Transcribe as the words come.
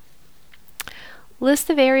List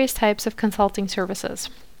the various types of consulting services: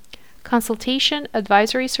 consultation,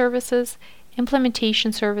 advisory services,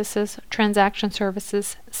 implementation services, transaction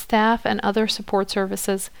services, staff and other support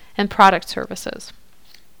services, and product services.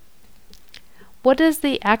 What does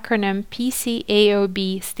the acronym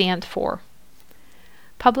PCAOB stand for?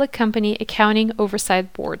 Public Company Accounting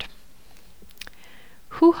Oversight Board.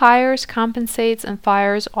 Who hires, compensates, and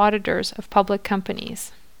fires auditors of public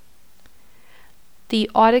companies? The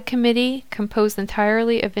Audit Committee, composed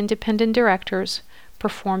entirely of independent directors,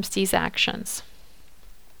 performs these actions.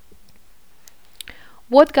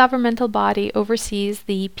 What governmental body oversees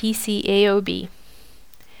the PCAOB?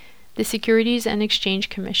 The Securities and Exchange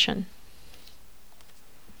Commission.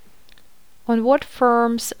 On what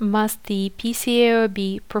firms must the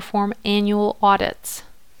PCAOB perform annual audits?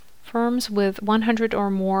 Firms with 100 or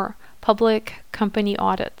more public company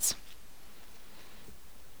audits.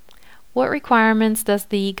 What requirements does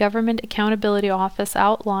the Government Accountability Office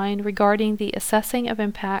outline regarding the assessing of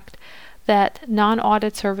impact that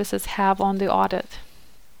non-audit services have on the audit?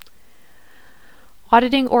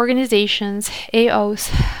 Auditing organizations,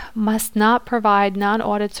 AOs, must not provide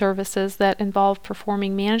non-audit services that involve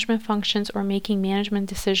performing management functions or making management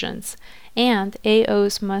decisions, and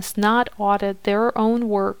AOs must not audit their own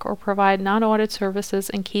work or provide non-audit services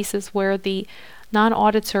in cases where the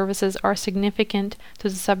non-audit services are significant to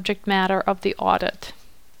the subject matter of the audit.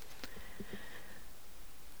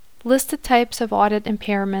 List the types of audit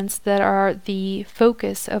impairments that are the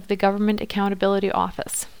focus of the Government Accountability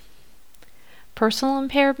Office: personal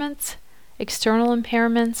impairments, external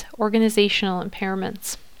impairments, organizational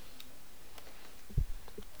impairments.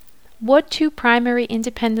 What two primary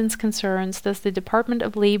independence concerns does the Department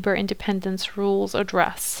of Labor independence rules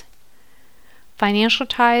address? Financial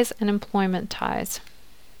ties and employment ties.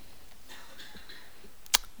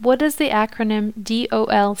 What does the acronym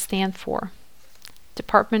DOL stand for?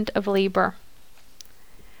 Department of Labor.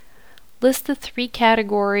 List the three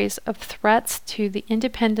categories of threats to the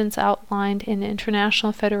independence outlined in the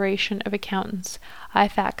International Federation of Accountants,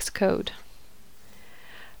 IFACS code: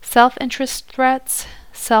 self-interest threats,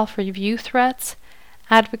 self-review threats,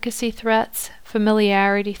 advocacy threats,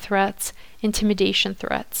 familiarity threats, intimidation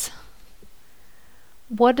threats.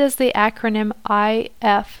 What does the acronym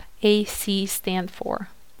IFAC stand for?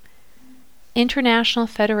 International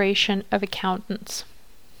Federation of Accountants.